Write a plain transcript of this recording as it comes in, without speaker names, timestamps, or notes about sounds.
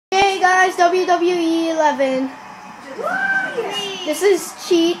guys, WWE 11. This is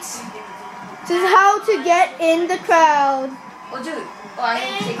cheats. This is how to get in the crowd. Oh, dude. Oh, I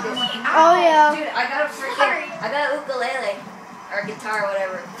need to take this. Oh, yeah. Dude, I got a ukulele. Or guitar,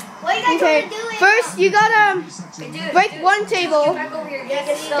 whatever. What you guys want to do? First, you gotta break one table.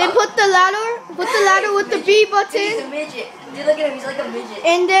 Then put the ladder with the B Dude, he's a button. midget. Dude, look at him. He's like a midget.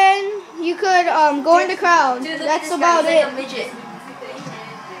 And then you could go in the crowd. Dude, look That's at this about guy. it. He's like a midget.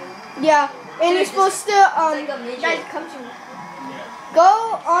 Yeah. And you're supposed to He's like a midget. Guys, come to me.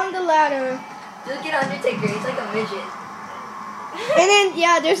 go on the ladder. Dude, look at Undertaker. He's like a midget. And then,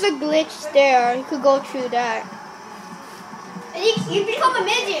 yeah, there's a glitch there. You could go through that. And you become a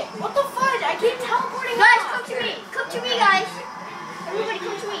midget. What the fudge? I keep teleporting. Guys, come to me. Come to me, guys. Everybody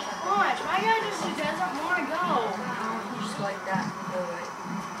come to me. Watch, my guy just doesn't want to go. Just like that.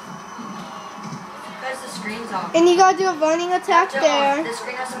 Guys, the screen's off. And you gotta do a running attack there. The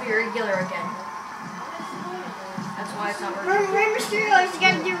screen has to be regular again. That's why it's not working. Remember, Mysterio, you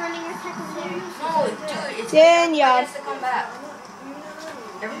gotta do running attack over there. No, dude, it's Then, yeah. has to come back.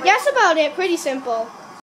 That's about it. Pretty simple.